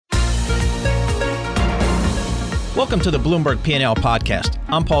Welcome to the Bloomberg P&L podcast.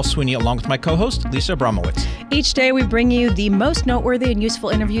 I'm Paul Sweeney, along with my co-host, Lisa Abramowitz. Each day, we bring you the most noteworthy and useful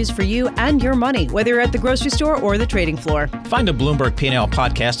interviews for you and your money, whether you're at the grocery store or the trading floor. Find the Bloomberg P&L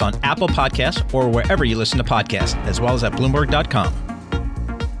podcast on Apple Podcasts or wherever you listen to podcasts, as well as at Bloomberg.com.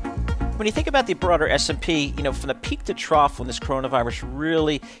 When you think about the broader S&P, from the peak to trough when this coronavirus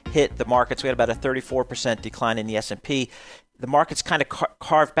really hit the markets, we had about a 34% decline in the S&P. The markets kind of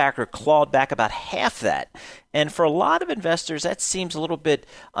carved back or clawed back about half that. And for a lot of investors, that seems a little bit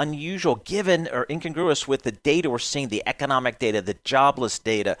unusual given or incongruous with the data we're seeing, the economic data, the jobless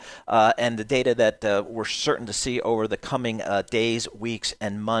data, and the data that we're certain to see over the coming days, weeks,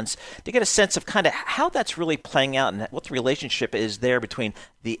 and months, to get a sense of kind of how that's really playing out and what the relationship is there between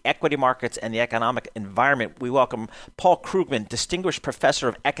the equity markets and the economic environment. We welcome Paul Krugman, Distinguished Professor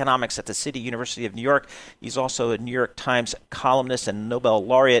of Economics at the City University of New York. He's also a New York Times columnist and Nobel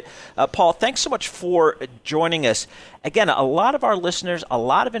Laureate. Paul, thanks so much for joining us. Again, a lot of our listeners, a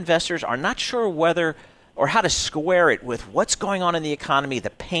lot of investors are not sure whether or how to square it with what's going on in the economy,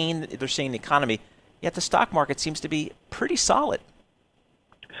 the pain that they're seeing in the economy, yet the stock market seems to be pretty solid.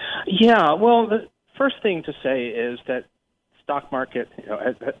 Yeah, well, the first thing to say is that stock market,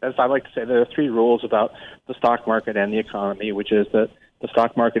 as I like to say, there are three rules about the stock market and the economy, which is that the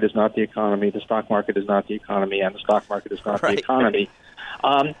stock market is not the economy, the stock market is not the economy, and the stock market is not the economy.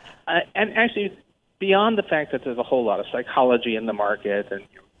 And actually, beyond the fact that there's a whole lot of psychology in the market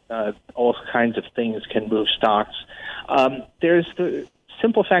and all kinds of things can move stocks, there's the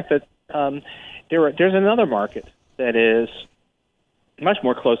simple fact that there's another market that is much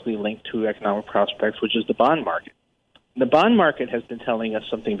more closely linked to economic prospects, which is the bond market. The bond market has been telling us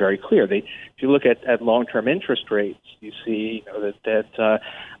something very clear. If you look at long-term interest rates, you see that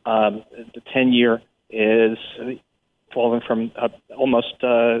the 10-year is falling from almost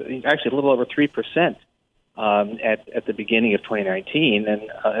actually a little over 3% at the beginning of 2019,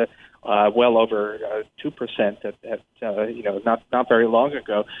 and well over 2% not very long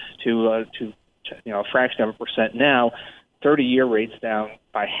ago to a fraction of a percent now. 30-year rates down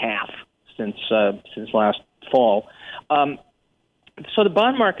by half since last fall. So the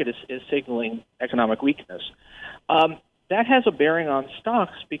bond market is signaling economic weakness. That has a bearing on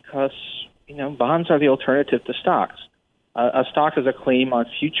stocks because bonds are the alternative to stocks. A stock is a claim on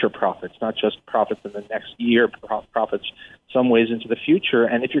future profits, not just profits in the next year, profits some ways into the future.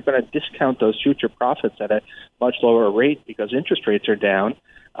 And if you're going to discount those future profits at a much lower rate because interest rates are down,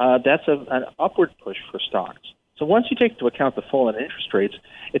 that's an upward push for stocks. So once you take into account the fall in interest rates,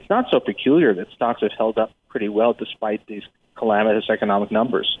 it's not so peculiar that stocks have held up pretty well despite these calamitous economic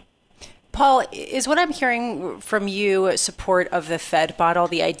numbers. Paul, is what I'm hearing from you support of the Fed model,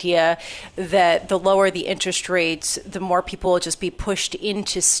 the idea that the lower the interest rates, the more people will just be pushed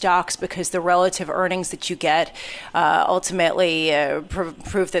into stocks because the relative earnings that you get ultimately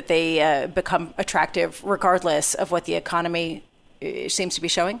prove that they become attractive regardless of what the economy seems to be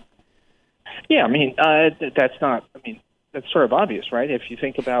showing? Yeah, that's sort of obvious, right? If you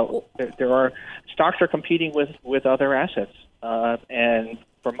think about stocks are competing with other assets and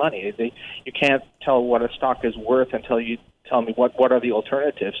for money. You can't tell what a stock is worth until you tell me what are the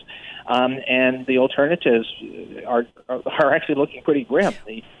alternatives, and the alternatives are actually looking pretty grim.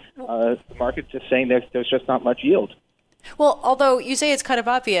 The market's just saying there's just not much yield. Well, although you say it's kind of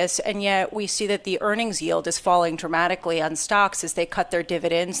obvious, and yet we see that the earnings yield is falling dramatically on stocks as they cut their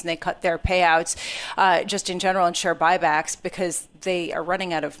dividends and they cut their payouts just in general and share buybacks because they are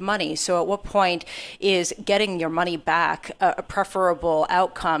running out of money. So at what point is getting your money back a preferable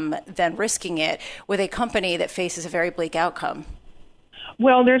outcome than risking it with a company that faces a very bleak outcome?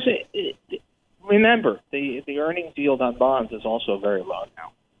 Well, remember, the earnings yield on bonds is also very low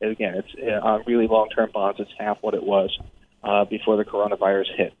now. Again, it's on really long-term bonds, it's half what it was before the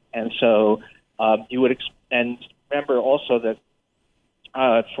coronavirus hit. And so you would and remember also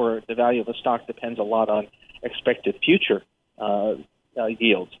that for the value of the stock depends a lot on expected future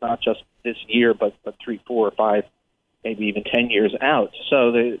yields, not just this year, but 3, 4, 5, maybe even 10 years out.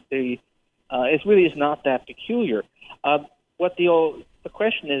 So it really is not that peculiar. What the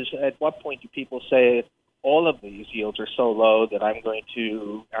question is, at what point do people say all of these yields are so low that I'm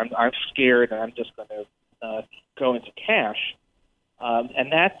I'm scared and I'm just going to go into cash?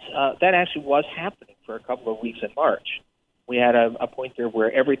 And that actually was happening for a couple of weeks in March. We had a point there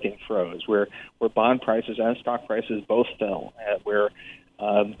where everything froze, where bond prices and stock prices both fell, where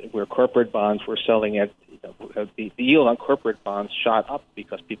corporate bonds were selling at the yield on corporate bonds shot up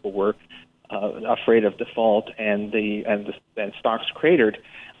because people were afraid of default, and stocks cratered.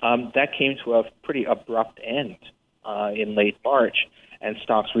 That came to a pretty abrupt end in late March, and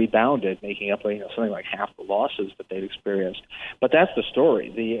stocks rebounded, making up something like half the losses that they'd experienced. But that's the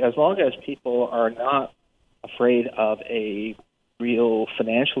story. As long as people are not afraid of a real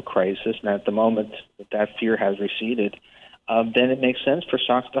financial crisis, and at the moment that fear has receded, then it makes sense for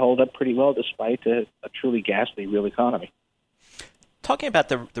stocks to hold up pretty well despite a truly ghastly real economy. Talking about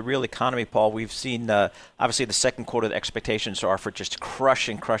the real economy, Paul, we've seen obviously the second quarter the expectations are for just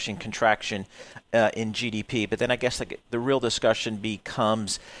crushing contraction in GDP. But then I guess the real discussion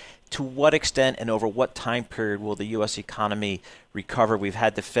becomes to what extent and over what time period will the U.S. economy recover? We've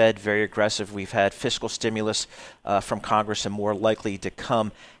had the Fed very aggressive. We've had fiscal stimulus from Congress and more likely to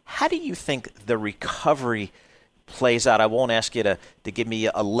come. How do you think the recovery plays out? I won't ask you to give me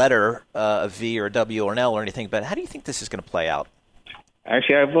a letter, a V or a W or an L or anything, but how do you think this is going to play out?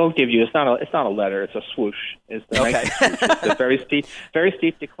 Actually, I will give you. It's not a letter. It's a swoosh. It's okay. It's a very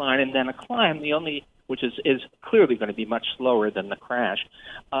steep decline, and then a climb. Which is clearly going to be much slower than the crash,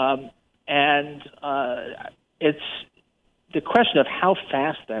 it's the question of how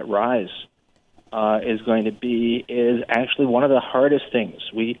fast that rise is going to be is actually one of the hardest things.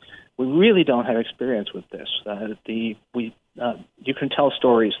 We really don't have experience with this. You can tell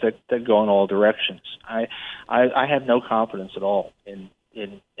stories that go in all directions. I have no confidence at all in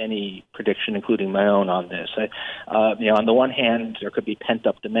any prediction, including my own, on this. On the one hand, there could be pent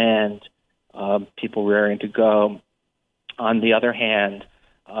up demand, people raring to go. On the other hand,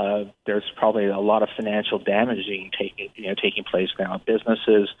 there's probably a lot of financial damaging taking place now. Business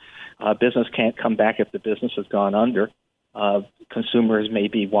can't come back if the business has gone under. Consumers may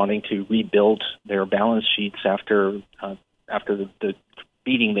be wanting to rebuild their balance sheets after the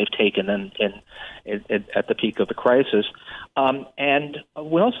beating they've taken at the peak of the crisis. And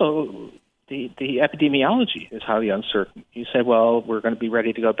we also, the epidemiology is highly uncertain. You say, well, we're going to be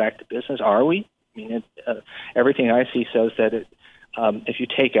ready to go back to business. Are we? I mean, everything I see says that if you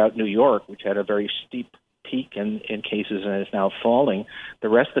take out New York, which had a very steep peak in cases and is now falling, the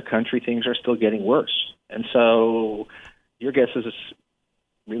rest of the country, things are still getting worse. And so your guess is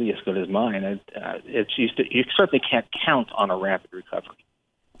really as good as mine. You certainly can't count on a rapid recovery.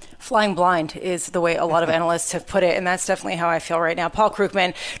 Flying blind is the way a lot of analysts have put it, and that's definitely how I feel right now. Paul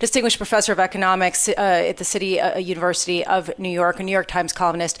Krugman, distinguished professor of economics at the City University of New York, a New York Times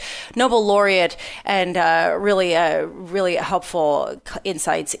columnist, Nobel Laureate, and really helpful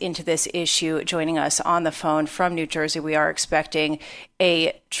insights into this issue. Joining us on the phone from New Jersey, we are expecting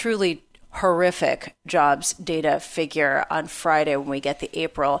a truly horrific jobs data figure on Friday when we get the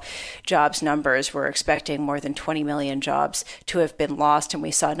April jobs numbers. We're expecting more than 20 million jobs to have been lost, and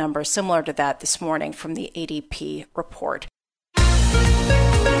we saw numbers similar to that this morning from the ADP report.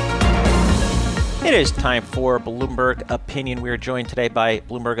 It is time for Bloomberg Opinion. We are joined today by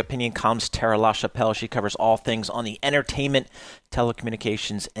Bloomberg Opinion columnist Tara Lachappelle. She covers all things on the entertainment,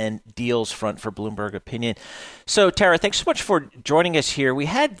 telecommunications, and deals front for Bloomberg Opinion. So, Tara, thanks so much for joining us here. We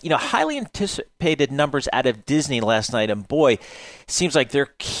had, highly anticipated numbers out of Disney last night, and boy, it seems like their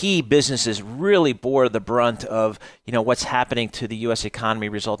key businesses really bore the brunt of, what's happening to the U.S. economy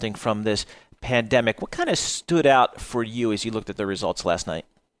resulting from this pandemic. What kind of stood out for you as you looked at the results last night?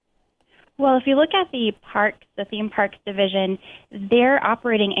 Well, if you look at the theme parks division, their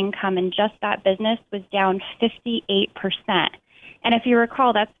operating income in just that business was down 58%. And if you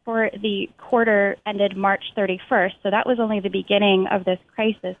recall, that's for the quarter ended March 31st. So that was only the beginning of this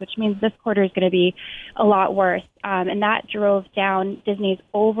crisis, which means this quarter is going to be a lot worse. And that drove down Disney's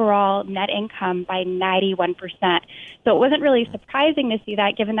overall net income by 91%. So it wasn't really surprising to see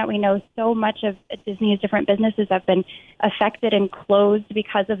that, given that we know so much of Disney's different businesses have been affected and closed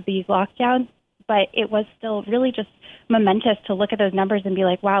because of these lockdowns. But it was still really just momentous to look at those numbers and be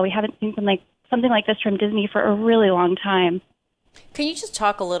like, wow, we haven't seen something like this from Disney for a really long time. Can you just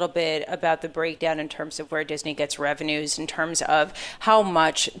talk a little bit about the breakdown in terms of where Disney gets revenues, in terms of how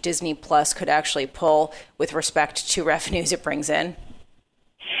much Disney Plus could actually pull with respect to revenues it brings in?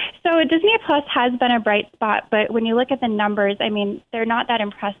 So Disney Plus has been a bright spot, but when you look at the numbers, I mean, they're not that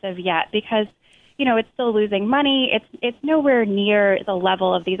impressive yet because, it's still losing money. It's nowhere near the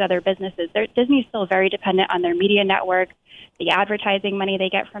level of these other businesses. Disney's still very dependent on their media network, the advertising money they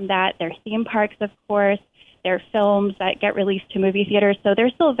get from that, their theme parks, of course, their films that get released to movie theaters. So they're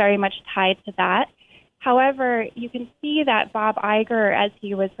still very much tied to that. However, you can see that Bob Iger, as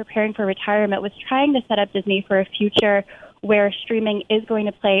he was preparing for retirement, was trying to set up Disney for a future where streaming is going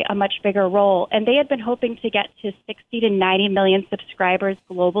to play a much bigger role. And they had been hoping to get to 60 to 90 million subscribers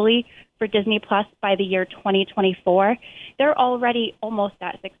globally for Disney Plus by the year 2024. They're already almost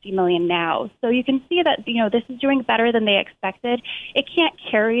at 60 million now. So you can see that, this is doing better than they expected. It can't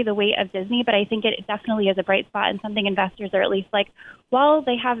carry the weight of Disney, but I think it definitely is a bright spot and something investors are at least like, well,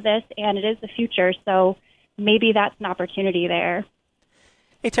 they have this and it is the future. So maybe that's an opportunity there.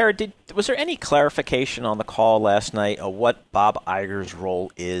 Hey, Tara, was there any clarification on the call last night of what Bob Iger's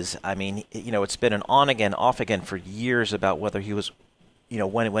role is? I mean, it's been an on again, off again for years about whether he was,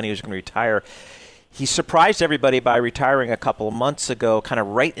 when he was going to retire. He surprised everybody by retiring a couple of months ago, kind of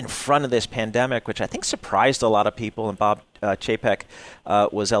right in front of this pandemic, which I think surprised a lot of people. And Bob Chapek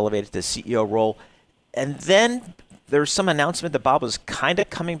was elevated to the CEO role. And then there was some announcement that Bob was kind of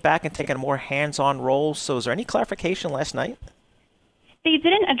coming back and taking a more hands-on role. So is there any clarification last night? They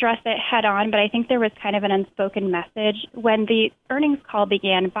didn't address it head on, but I think there was kind of an unspoken message. When the earnings call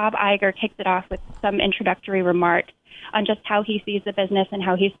began, Bob Iger kicked it off with some introductory remarks on just how he sees the business and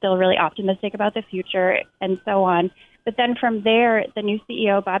how he's still really optimistic about the future and so on. But then from there, the new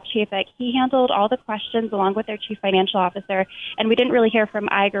CEO, Bob Chapek, he handled all the questions along with their chief financial officer, and we didn't really hear from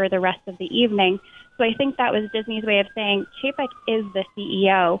Iger the rest of the evening. So I think that was Disney's way of saying Chapek is the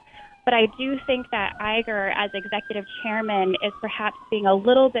CEO. But I do think that Iger, as executive chairman, is perhaps being a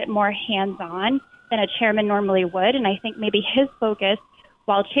little bit more hands-on than a chairman normally would. And I think maybe his focus,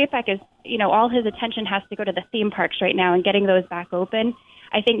 while Chapek is, all his attention has to go to the theme parks right now and getting those back open,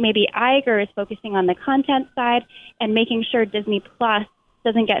 I think maybe Iger is focusing on the content side and making sure Disney Plus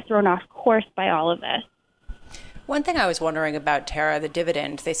doesn't get thrown off course by all of this. One thing I was wondering about, Tara, the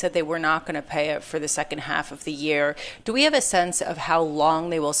dividend, they said they were not going to pay it for the second half of the year. Do we have a sense of how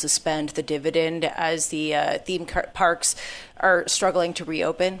long they will suspend the dividend as the theme parks are struggling to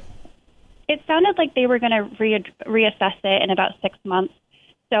reopen? It sounded like they were going to reassess it in about 6 months.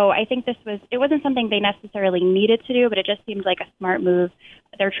 So I think it wasn't something they necessarily needed to do, but it just seemed like a smart move.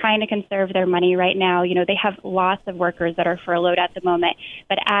 They're trying to conserve their money right now. They have lots of workers that are furloughed at the moment,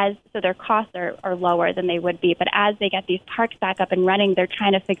 so their costs are lower than they would be. But as they get these parks back up and running, they're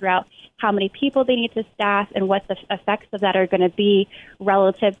trying to figure out how many people they need to staff and what the effects of that are going to be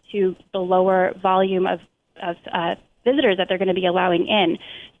relative to the lower volume of visitors that they're going to be allowing in.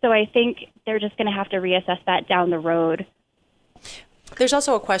 So I think they're just going to have to reassess that down the road. There's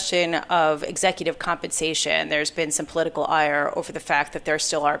also a question of executive compensation. There's been some political ire over the fact that there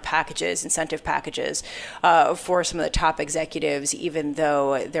still are incentive packages for some of the top executives, even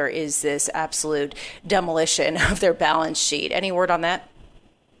though there is this absolute demolition of their balance sheet. Any word on that?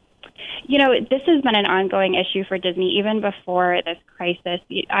 This has been an ongoing issue for Disney even before this crisis.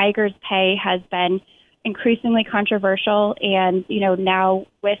 Iger's pay has been increasingly controversial, and, now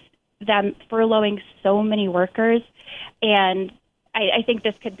with them furloughing so many workers, and I think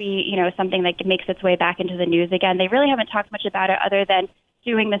this could be, something that makes its way back into the news again. They really haven't talked much about it other than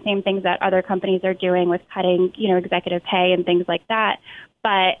doing the same things that other companies are doing with cutting, executive pay and things like that.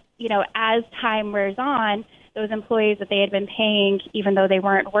 But, as time wears on, those employees that they had been paying, even though they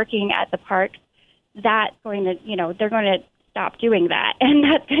weren't working at the parks, that's going to, they're going to stop doing that. And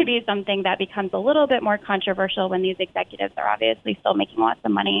that's going to be something that becomes a little bit more controversial when these executives are obviously still making lots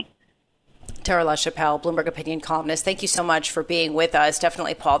of money. Tara Lachappelle, Bloomberg Opinion columnist, thank you so much for being with us.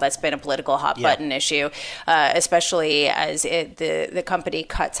 Definitely, Paul, that's been a political hot-button issue, especially as the company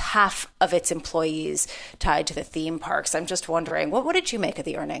cuts half of its employees tied to the theme parks. I'm just wondering, what did you make of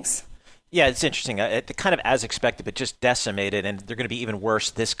the earnings? Yeah, it's interesting. Kind of as expected, but just decimated, and they're going to be even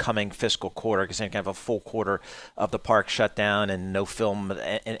worse this coming fiscal quarter because they're going to have a full quarter of the park shut down and no film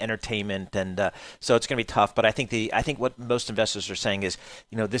and entertainment, and so it's going to be tough. But I think what most investors are saying is,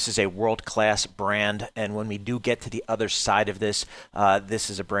 this is a world-class brand, and when we do get to the other side of this, this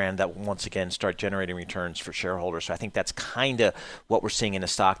is a brand that will once again start generating returns for shareholders. So I think that's kind of what we're seeing in the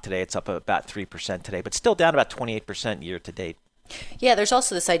stock today. It's up about 3% today, but still down about 28% year to date. Yeah, there's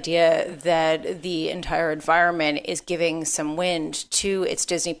also this idea that the entire environment is giving some wind to its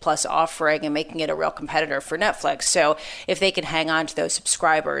Disney Plus offering and making it a real competitor for Netflix. So if they can hang on to those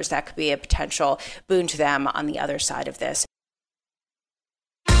subscribers, that could be a potential boon to them on the other side of this.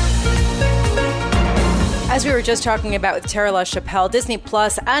 As we were just talking about with Tara Lachappelle, Disney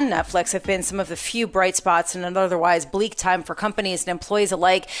Plus and Netflix have been some of the few bright spots in an otherwise bleak time for companies and employees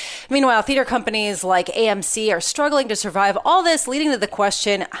alike. Meanwhile, theater companies like AMC are struggling to survive all this, leading to the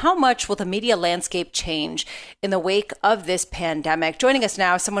question, how much will the media landscape change in the wake of this pandemic? Joining us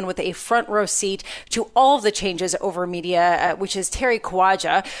now, someone with a front row seat to all of the changes over media, which is Terry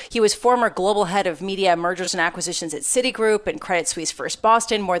Kawaja. He was former global head of media mergers and acquisitions at Citigroup and Credit Suisse First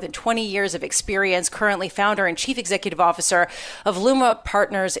Boston, more than 20 years of experience, currently founder and chief executive officer of LUMA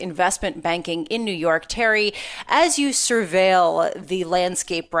Partners Investment Banking in New York. Terry, as you surveil the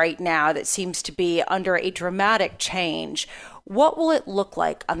landscape right now that seems to be under a dramatic change, what will it look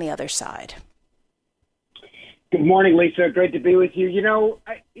like on the other side? Good morning, Lisa. Great to be with you.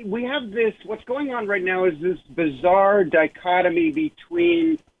 We have this, what's going on right now is this bizarre dichotomy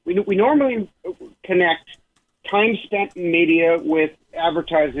between, we normally connect time spent in media with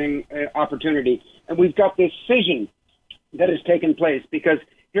advertising opportunity. And we've got this scission that has taken place because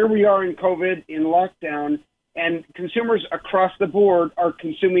here we are in COVID, in lockdown, and consumers across the board are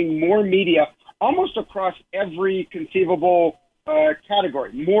consuming more media, almost across every conceivable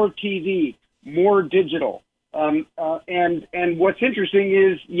category, more TV, more digital. And what's interesting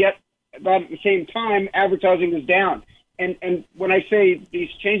is, yet about at the same time, advertising is down. And when I say these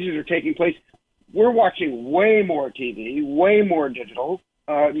changes are taking place, we're watching way more TV, way more digital,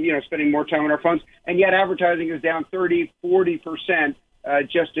 spending more time on our phones, and yet advertising is down 30, 40%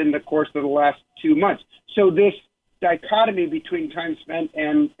 just in the course of the last 2 months. So this dichotomy between time spent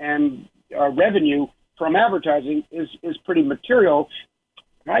and revenue from advertising is pretty material.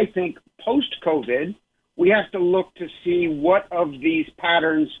 I think post-COVID, we have to look to see what of these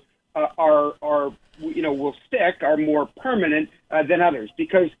patterns will stick, are more permanent than others,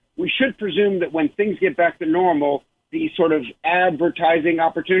 because we should presume that when things get back to normal, the sort of advertising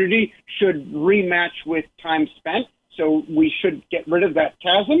opportunity should rematch with time spent. So we should get rid of that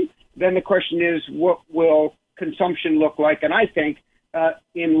chasm. Then the question is, what will consumption look like? And I think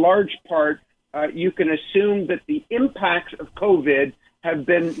in large part, you can assume that the impacts of COVID have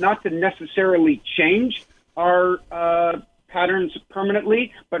been not to necessarily change our patterns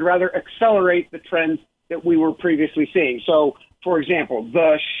permanently, but rather accelerate the trends that we were previously seeing. So, for example,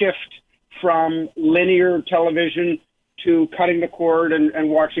 the shift from linear television to cutting the cord and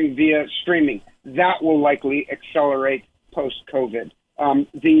watching via streaming, that will likely accelerate post-COVID.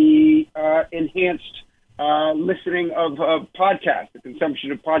 The enhanced listening of podcasts, the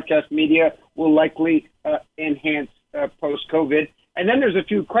consumption of podcast media will likely enhance post-COVID. And then there's a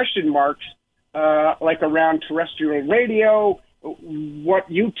few question marks, like around terrestrial radio.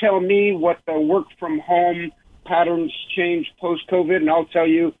 What you tell me what the work from home patterns change post-COVID, and I'll tell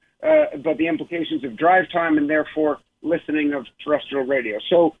you about the implications of drive time and therefore listening of terrestrial radio.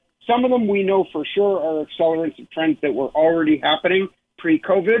 So some of them we know for sure are accelerants of trends that were already happening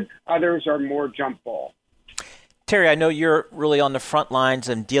pre-COVID. Others are more jump ball. Terry, I know you're really on the front lines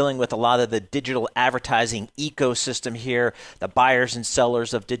and dealing with a lot of the digital advertising ecosystem here, the buyers and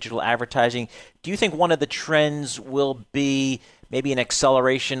sellers of digital advertising. Do you think one of the trends will be maybe an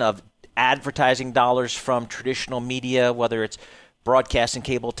acceleration of advertising dollars from traditional media, whether it's broadcast and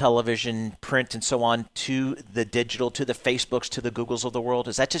cable television, print, and so on, to the digital, to the Facebooks, to the Googles of the world?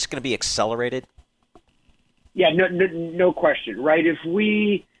 Is that just going to be accelerated? Yeah, no question, right? If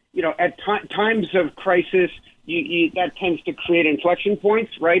we, at times of crisis, that tends to create inflection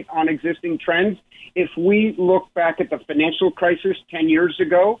points, right, on existing trends. If we look back at the financial crisis 10 years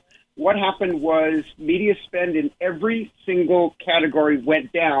ago, what happened was media spend in every single category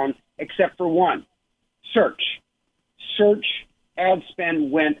went down except for one, search. Search ad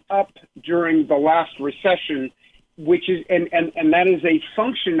spend went up during the last recession, which is and that is a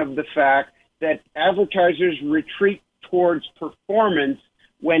function of the fact that advertisers retreat towards performance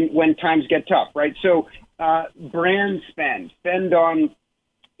when times get tough, right? So brand spend on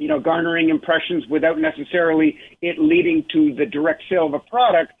garnering impressions without necessarily it leading to the direct sale of a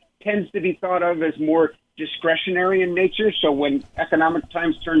product tends to be thought of as more discretionary in nature. So when economic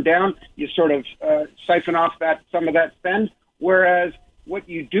times turn down, you sort of siphon off some of that spend. Whereas what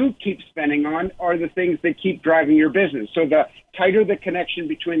you do keep spending on are the things that keep driving your business. So the tighter the connection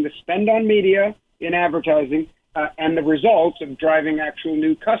between the spend on media in advertising and the results of driving actual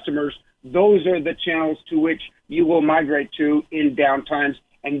new customers, those are the channels to which you will migrate to in downtimes.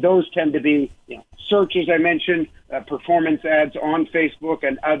 And those tend to be search, as I mentioned, performance ads on Facebook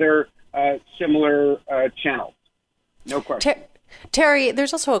and other similar channels. No question. Terry,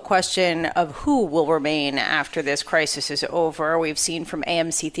 there's also a question of who will remain after this crisis is over. We've seen from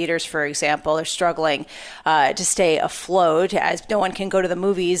AMC theaters, for example, they're struggling to stay afloat as no one can go to the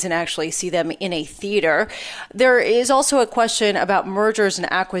movies and actually see them in a theater. There is also a question about mergers and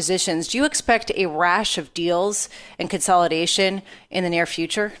acquisitions. Do you expect a rash of deals and consolidation in the near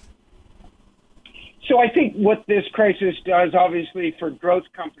future? So I think what this crisis does, obviously, for growth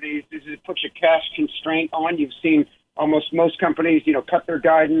companies is it puts a cash constraint on. You've seen almost most companies, cut their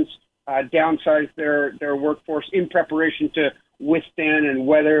guidance, downsize their workforce in preparation to withstand and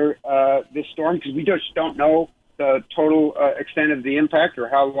weather this storm, because we just don't know the total extent of the impact or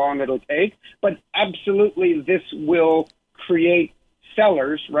how long it'll take. But absolutely, this will create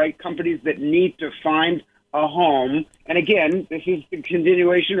sellers, right? Companies that need to find a home. And again, this is the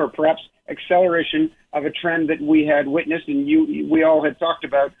continuation or perhaps acceleration of a trend that we had witnessed and we all had talked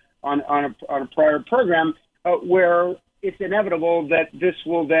about on a prior program, where it's inevitable that this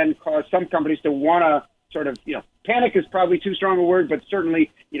will then cause some companies to want to sort of, panic is probably too strong a word, but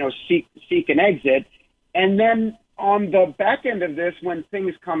certainly, seek an exit. And then on the back end of this, when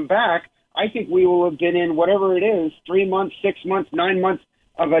things come back, I think we will have been in whatever it is, 3 months, 6 months, 9 months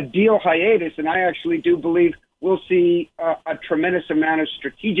of a deal hiatus. And I actually do believe we'll see a tremendous amount of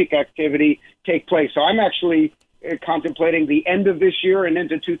strategic activity take place. So I'm actually contemplating the end of this year and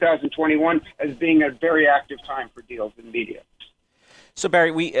into 2021 as being a very active time for deals in media. So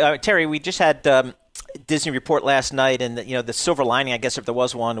Barry, Terry, we just had Disney report last night, and the silver lining, I guess, if there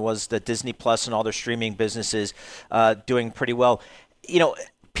was one, was that Disney Plus and all their streaming businesses doing pretty well.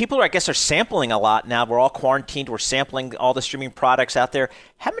 People, I guess, are sampling a lot now. We're all quarantined. We're sampling all the streaming products out there.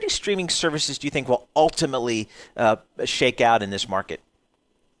 How many streaming services do you think will ultimately shake out in this market?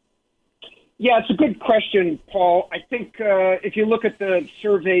 Yeah, it's a good question, Paul. I think if you look at the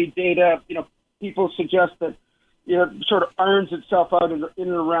survey data, people suggest that sort of earns itself out in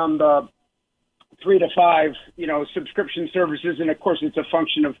and around 3 to 5, subscription services, and of course it's a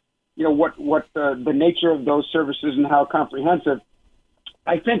function of what the nature of those services and how comprehensive.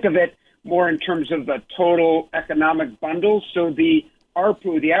 I think of it more in terms of the total economic bundle. So the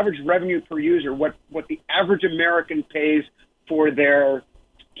ARPU, the average revenue per user, what the average American pays for their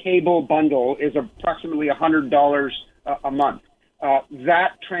cable bundle is approximately $100 a month.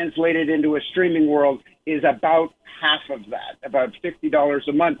 That translated into a streaming world is about half of that, about $50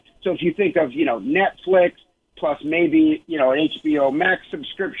 a month. So if you think of, Netflix plus maybe, an HBO Max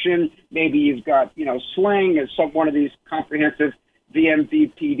subscription, maybe you've got, Sling as one of these comprehensive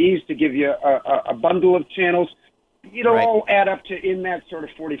vMVPDs to give you a bundle of channels, it'll all add up to in that sort of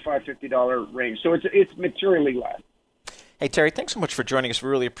 $45, $50 range. So it's materially less. Hey, Terry, thanks so much for joining us. We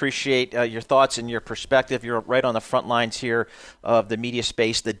really appreciate your thoughts and your perspective. You're right on the front lines here of the media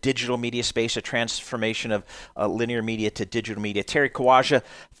space, the digital media space, a transformation of linear media to digital media. Terry Kawaja,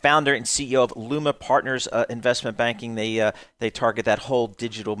 founder and CEO of LUMA Partners Investment Banking. They target that whole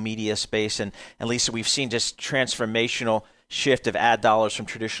digital media space. And Lisa, we've seen just transformational shift of ad dollars from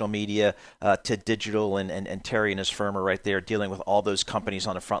traditional media to digital, and Terry and his firm are right there dealing with all those companies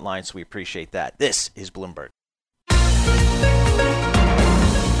on the front line, so we appreciate that. This is Bloomberg.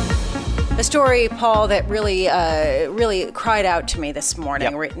 A story, Paul, that really cried out to me this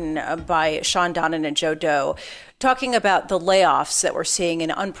morning, written by Shawn Donnan and Joe Doe, talking about the layoffs that we're seeing in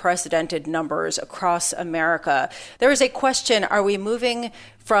unprecedented numbers across America. There is a question, are we moving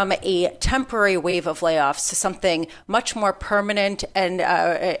from a temporary wave of layoffs to something much more permanent and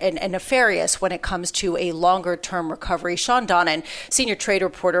nefarious when it comes to a longer-term recovery? Shawn Donnan, senior trade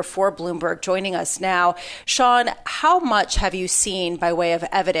reporter for Bloomberg, joining us now. Shawn, how much have you seen by way of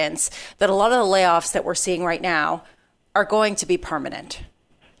evidence that a lot of the layoffs that we're seeing right now are going to be permanent?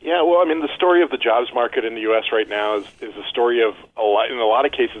 Yeah, well, the story of the jobs market in the U.S. right now is a story of in a lot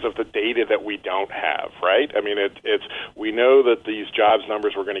of cases of the data that we don't have, right? We know that these jobs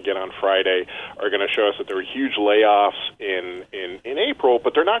numbers we're going to get on Friday are going to show us that there were huge layoffs in April,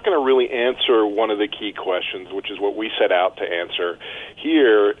 but they're not going to really answer one of the key questions, which is what we set out to answer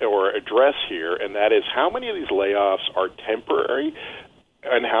here or address here, and that is how many of these layoffs are temporary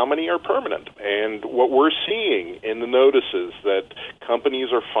and how many are permanent. And what we're seeing in the notices that companies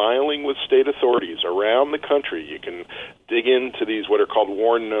are filing with state authorities around the country, you can dig into these what are called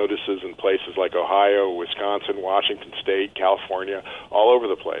warn notices in places like Ohio, Wisconsin, Washington State, California, all over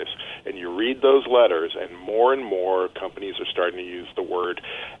the place. And you read those letters, and more companies are starting to use the word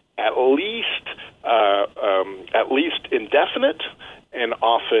at least indefinite and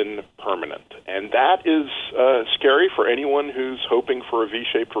often permanent. And that is scary for anyone who's hoping for a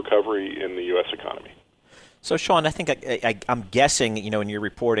V-shaped recovery in the U.S. economy. So, Shawn, I think I'm guessing, in your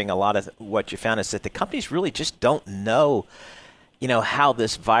reporting, a lot of what you found is that the companies really just don't know, how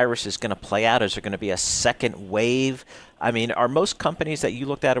this virus is going to play out. Is there going to be a second wave? Are most companies that you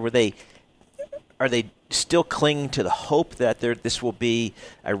looked at, are they still clinging to the hope that this will be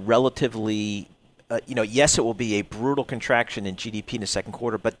a relatively yes, it will be a brutal contraction in GDP in the second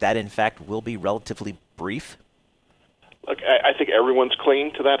quarter, but that, in fact, will be relatively brief? Look, I think everyone's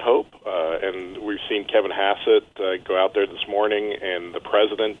clinging to that hope, and we've seen Kevin Hassett go out there this morning, and the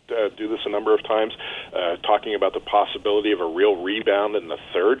president do this a number of times, talking about the possibility of a real rebound in the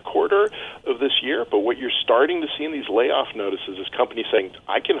third quarter of this year. But what you're starting to see in these layoff notices is companies saying,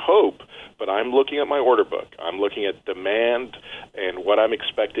 I can hope, but I'm looking at my order book. I'm looking at demand and what I'm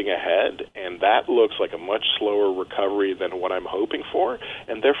expecting ahead, and that looks like a much slower recovery than what I'm hoping for,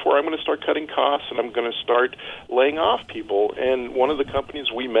 and therefore I'm going to start cutting costs, and I'm going to start laying off people. And one of the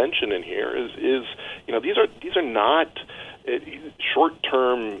companies we mention in here is these are not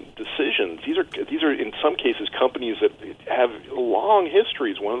short-term decisions. These are in some cases companies that have long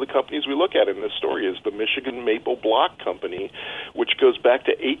histories. One of the companies we look at in this story is the Michigan Maple Block Company, which goes back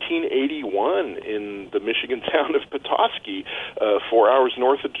to 1881 in the Michigan town of Petoskey, 4 hours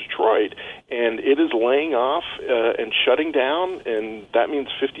north of Detroit, and it is laying off and shutting down, and that means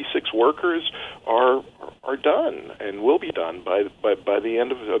 56 workers are done and will be done by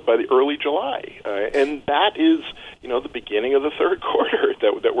the early July, and that is the beginning of the third quarter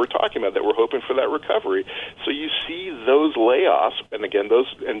that we're talking about, that we're hoping for that recovery. So you see those layoffs, and again, those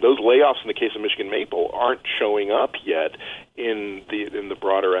layoffs in the case of Michigan Maple aren't showing up yet in the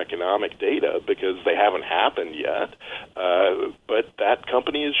broader economic data because they haven't happened yet. But that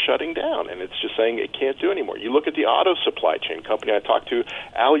company is shutting down, and it's just saying it can't do anymore. You look at the auto supply chain company I talked to,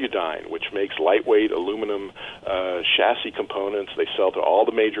 Aludyne, which makes lightweight aluminum chassis components. They sell to all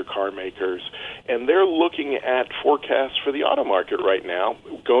the major car makers, and they're looking at forecasts for the auto market right now.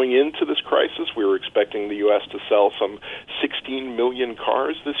 Going into this crisis, we were expecting the U.S. to sell some 16 million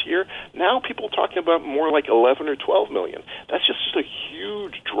cars this year. Now people are talking about more like 11 or 12 million. That's just a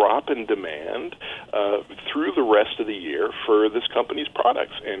huge drop in demand through the rest of the year for this company's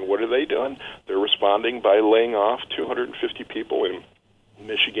products. And what are they doing? They're responding by laying off 250 people in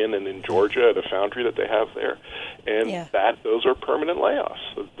Michigan and in Georgia at a foundry that they have there. And those are permanent layoffs.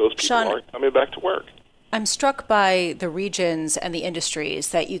 Those people Shawn, aren't coming back to work. I'm struck by the regions and the industries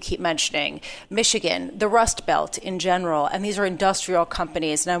that you keep mentioning. Michigan, the Rust Belt in general, and these are industrial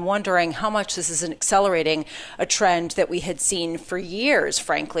companies. And I'm wondering how much this is accelerating a trend that we had seen for years,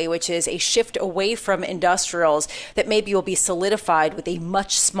 frankly, which is a shift away from industrials that maybe will be solidified with a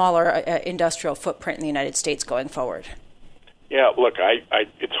much smaller industrial footprint in the United States going forward. Yeah, look,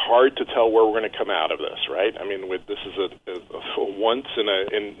 it's hard to tell where we're going to come out of this, right? I mean, this is a once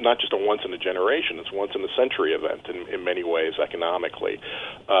not just a once in a generation, it's a once in a century event in many ways economically.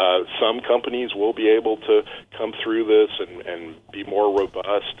 Some companies will be able to come through this and be more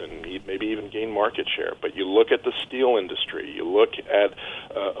robust and maybe even gain market share. But you look at the steel industry, you look at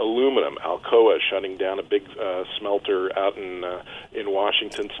aluminum, Alcoa shutting down a big smelter out in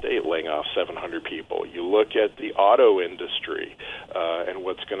Washington State, laying off 700 people. You look at the auto industry, and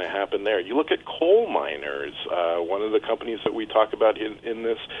what's going to happen there. You look at coal miners. One of the companies that we talk about in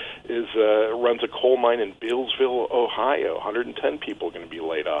this runs a coal mine in Bealsville, Ohio. 110 people are going to be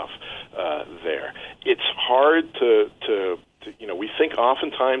laid off there. It's hard to we think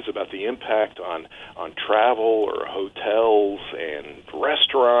oftentimes about the impact on travel or hotels and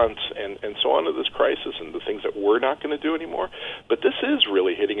restaurants and so on of this crisis and the things that we're not going to do anymore. But this is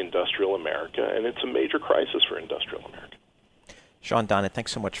really hitting industrial America, and it's a major crisis for industrial America. Shawn Donnan,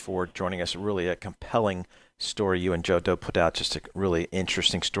 thanks so much for joining us. Really a compelling story you and Joe Doe put out, just a really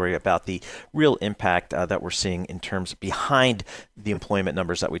interesting story about the real impact that we're seeing in terms behind the employment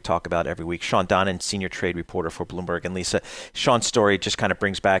numbers that we talk about every week. Shawn Donnan, senior trade reporter for Bloomberg. And Lisa, Shawn's story just kind of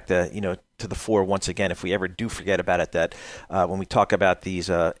brings back to the fore once again, if we ever do forget about it, that when we talk about these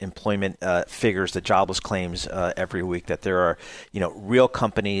employment figures, the jobless claims every week, that there are, real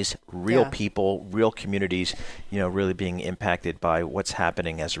companies, real people, real communities, really being impacted by what's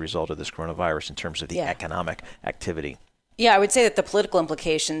happening as a result of this coronavirus in terms of the economic activity. Yeah, I would say that the political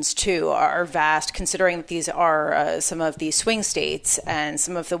implications, too, are vast, considering that these are some of the swing states and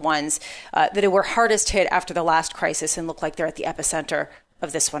some of the ones that were hardest hit after the last crisis and look like they're at the epicenter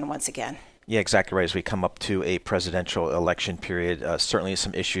of this one once again. Yeah, exactly right. As we come up to a presidential election period, certainly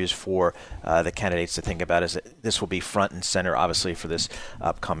some issues for the candidates to think about. Is that this will be front and center, obviously, for this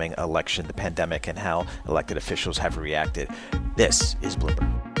upcoming election, the pandemic, and how elected officials have reacted. This is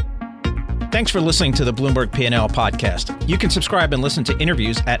Bloomberg. Thanks for listening to the Bloomberg P&L podcast. You can subscribe and listen to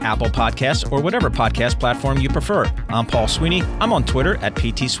interviews at Apple Podcasts or whatever podcast platform you prefer. I'm Paul Sweeney. I'm on Twitter at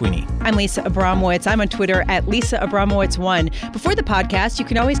PT Sweeney. I'm Lisa Abramowitz. I'm on Twitter at Lisa Abramowitz1. Before the podcast, you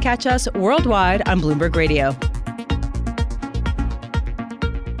can always catch us worldwide on Bloomberg Radio.